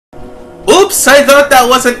Oops, I thought that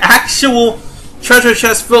was an actual treasure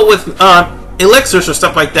chest filled with elixirs or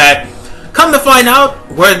stuff like that. Come to find out,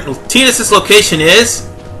 where Tidus' location is,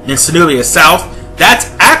 in Sanubia South, that's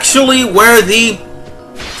actually where the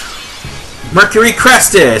Mercury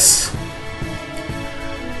Crest is.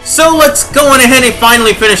 So let's go on ahead and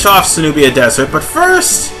finally finish off Sanubia Desert, but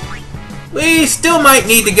first, we still might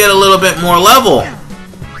need to get a little bit more level.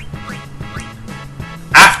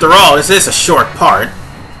 After all, this is a short part.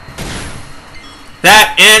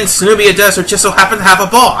 That and Sanubia Desert just so happens to have a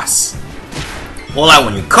boss. Well, I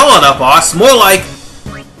wouldn't call it a boss, more like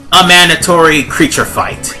a mandatory creature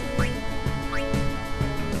fight.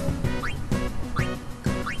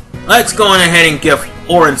 Let's go on ahead and give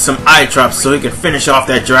Orin some eye drops so he can finish off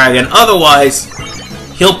that dragon. Otherwise,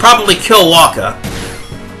 he'll probably kill Waka.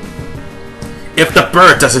 If the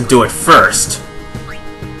bird doesn't do it first.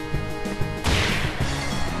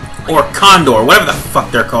 Or Condor, whatever the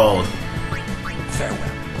fuck they're called.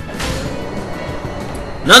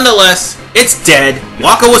 Nonetheless, it's dead.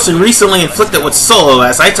 Waka wasn't recently inflicted with Solo,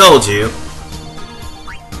 as I told you.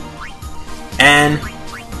 And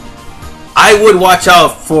I would watch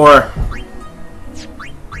out for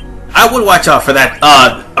that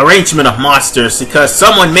arrangement of monsters, because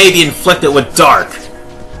someone may be inflicted with Dark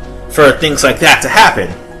for things like that to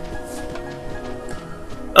happen.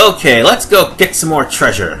 Okay, let's go get some more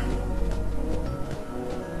treasure.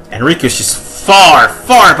 And Riku's just far,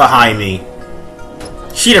 far behind me.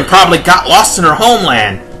 She done probably got lost in her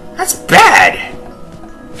homeland. That's bad.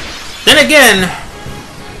 Then again,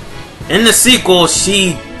 in the sequel,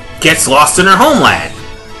 she gets lost in her homeland.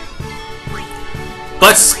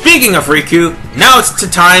 But speaking of Riku, now it's the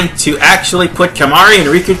time to actually put Kimahri and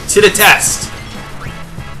Riku to the test.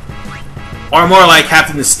 Or more like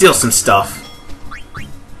having to steal some stuff.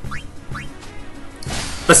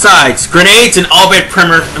 Besides, grenades and all Bhed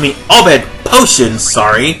potions,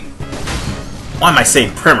 sorry. Why am I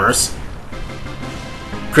saying primers?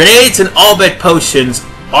 Grenades and all Bhed potions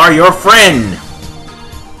are your friend.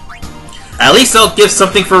 At least they'll give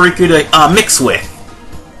something for Riku to mix with.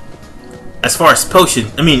 As far as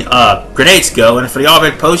grenades go, and for the all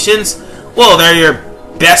Bhed potions, well, they're your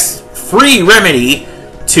best free remedy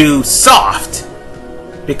to soft.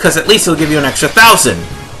 Because at least it'll give you an extra 1,000.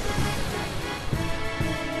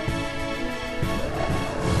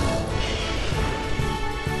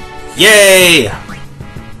 Yay!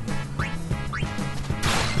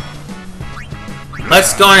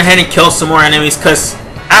 Let's go ahead and kill some more enemies, because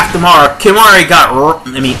after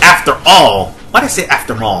all, why'd I say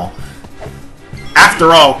after all?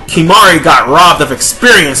 After all, Kimahri got robbed of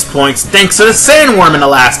experience points thanks to the sandworm in the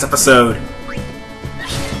last episode.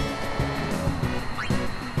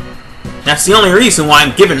 That's the only reason why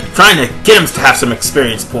I'm trying to get him to have some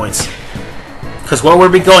experience points. Because where we'll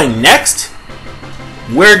be going next,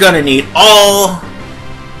 we're gonna need all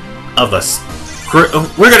of us.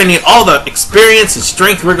 We're gonna need all the experience and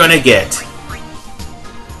strength we're gonna get.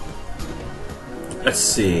 Let's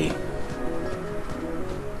see.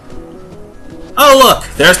 Oh look,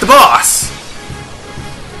 there's the boss.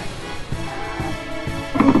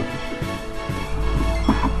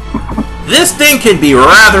 This thing can be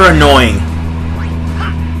rather annoying.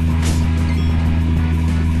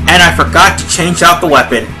 And I forgot to change out the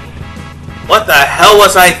weapon. What the hell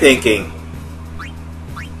was I thinking?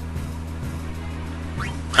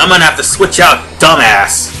 I'm gonna have to switch out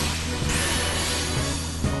dumbass.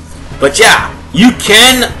 But yeah, you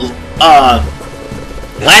can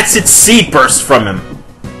lance its seed burst from him.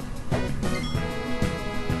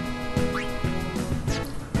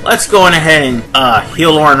 Let's go on ahead and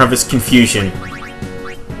heal Orin of his confusion.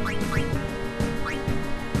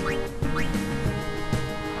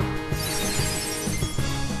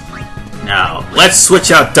 Now, let's switch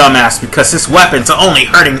out Dumbass, because this weapon's only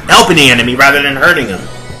helping the enemy rather than hurting him.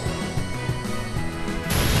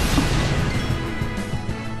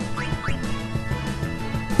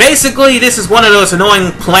 Basically, this is one of those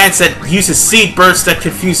annoying plants that uses seed bursts that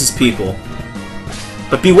confuses people.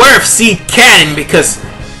 But beware of seed cannon, because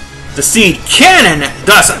the seed cannon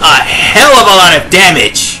does a hell of a lot of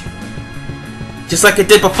damage. Just like it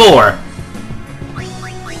did before.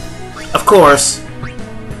 Of course,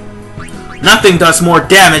 nothing does more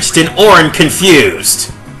damage than Orin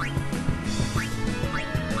confused.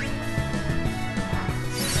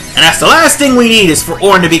 And that's the last thing we need, is for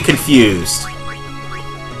Orin to be confused.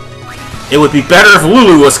 It would be better if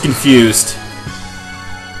Lulu was confused.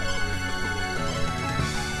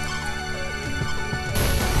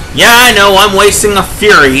 Yeah, I know, I'm wasting a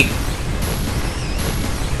Fury.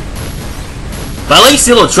 But at least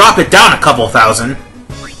it'll drop it down a couple thousand.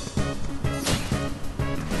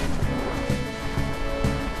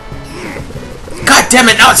 damn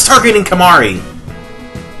it! Now it's targeting Kimahri!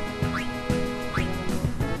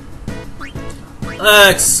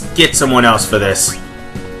 Let's get someone else for this.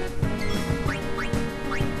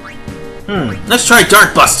 Let's try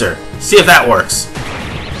Dark Buster. See if that works.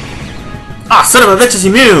 Ah, son of a bitch is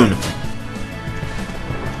immune!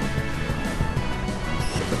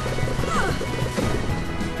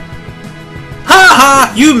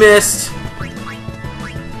 Ha! You missed!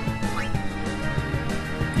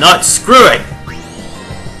 Not screw it!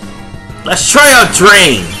 Let's try out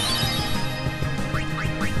Drain!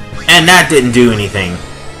 And that didn't do anything.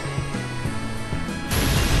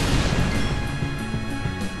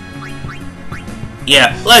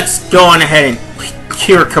 Yeah, let's go on ahead and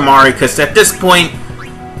cure Kimahri, because at this point,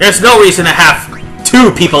 there's no reason to have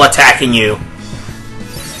two people attacking you.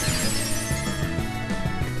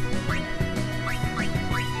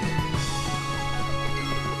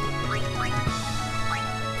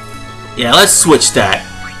 Yeah, let's switch that.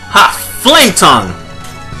 Ha! Flame Tongue!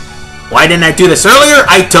 Why didn't I do this earlier?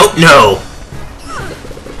 I don't know.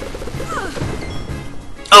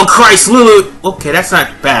 Oh Christ, Lulu! Okay, that's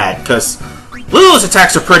not bad, because Lulu's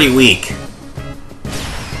attacks are pretty weak.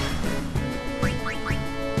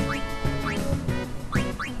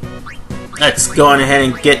 Let's go on ahead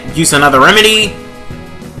and use another remedy.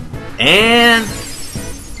 And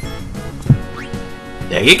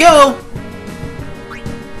there you go.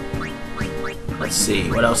 Let's see,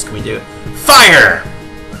 what else can we do? Fire!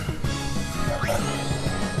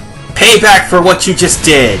 Payback for what you just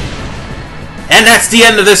did. And that's the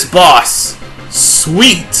end of this boss.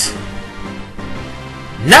 Sweet!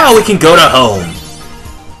 Now we can go to home.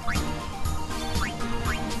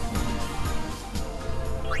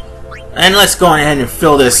 And let's go ahead and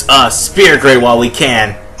fill this spear grade while we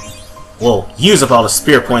can. We'll use up all the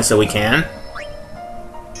spear points that we can.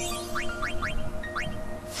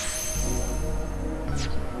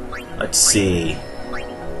 Let's see.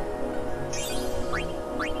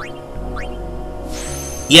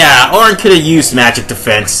 Yeah, Auron could have used magic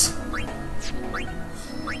defense.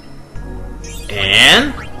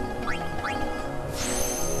 And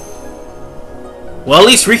well, at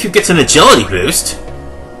least Riku gets an agility boost.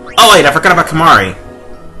 Oh wait, I forgot about Kimahri.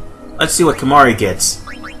 Let's see what Kimahri gets.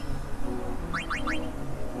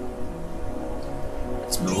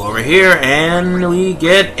 Let's move over here, and we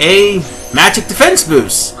get a magic defense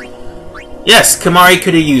boost. Yes, Kimahri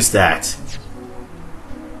could have used that.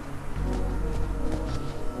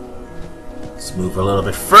 Let's move a little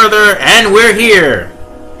bit further, and we're here.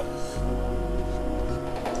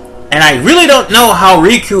 And I really don't know how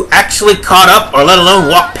Riku actually caught up, or let alone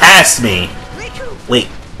walked past me. Wait,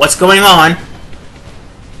 what's going on?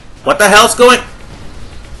 What the hell's going...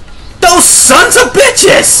 Those sons of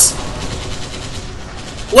bitches!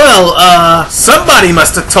 Well, somebody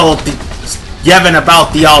must have told Yevon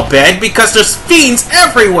about the Al Bhed, because there's fiends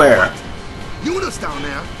everywhere! Yuna's down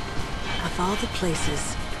there. Of all the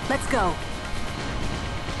places. Let's go.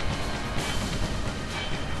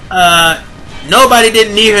 Nobody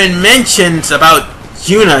didn't even mention about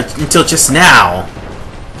Yuna until just now.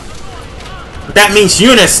 But that means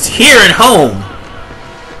Yuna's here at home.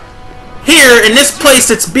 Here, in this place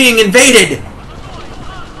that's being invaded.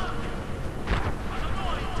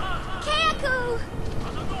 Kayaku!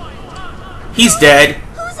 He's dead.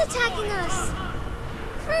 Who's attacking us?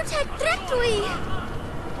 Protect directly!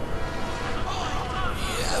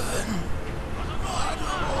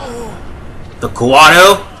 The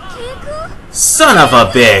Guado? Kayaku? Son of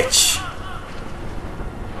a bitch!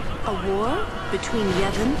 A war between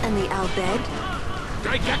Yevon and the Al Bhed?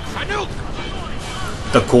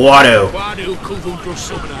 The Guado.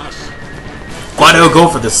 Guado, go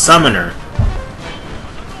for the summoner.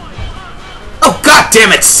 Oh god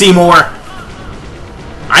damn it, Seymour!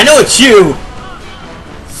 I know it's you!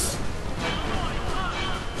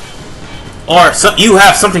 Or you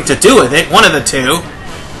have something to do with it, one of the two.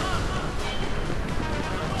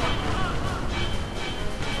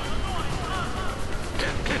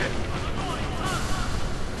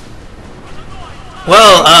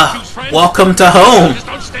 Well, welcome to home. Just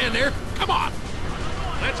don't stand there. Come on.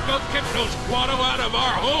 Let's go get those Guado out of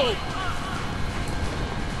our home.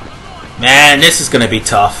 Man, this is gonna be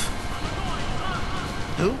tough.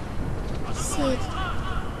 Who? Sid,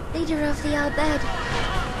 leader of the Al Bhed.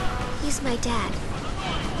 He's my dad.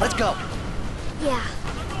 Let's go. Yeah.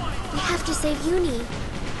 We have to save Yuni.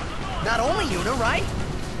 Not only Yuna, right?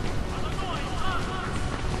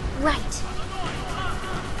 Right.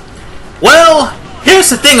 Well, here's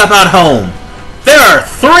the thing about home. There are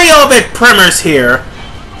 3 Bhed Primers here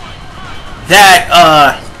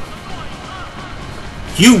that,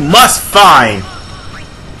 you must find.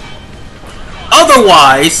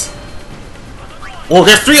 Otherwise, well,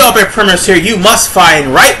 there's 3 All Bhed Primers here you must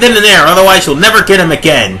find right then and there, otherwise you'll never get them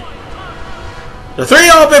again. The 3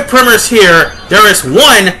 All Bhed Primers here, there is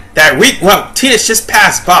one that Tina's just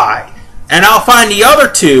passed by. And I'll find the other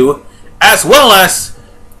 2, as well as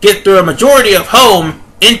get through a majority of home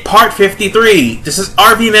in part 53. This is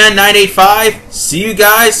RV Man 985. See you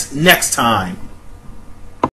guys next time.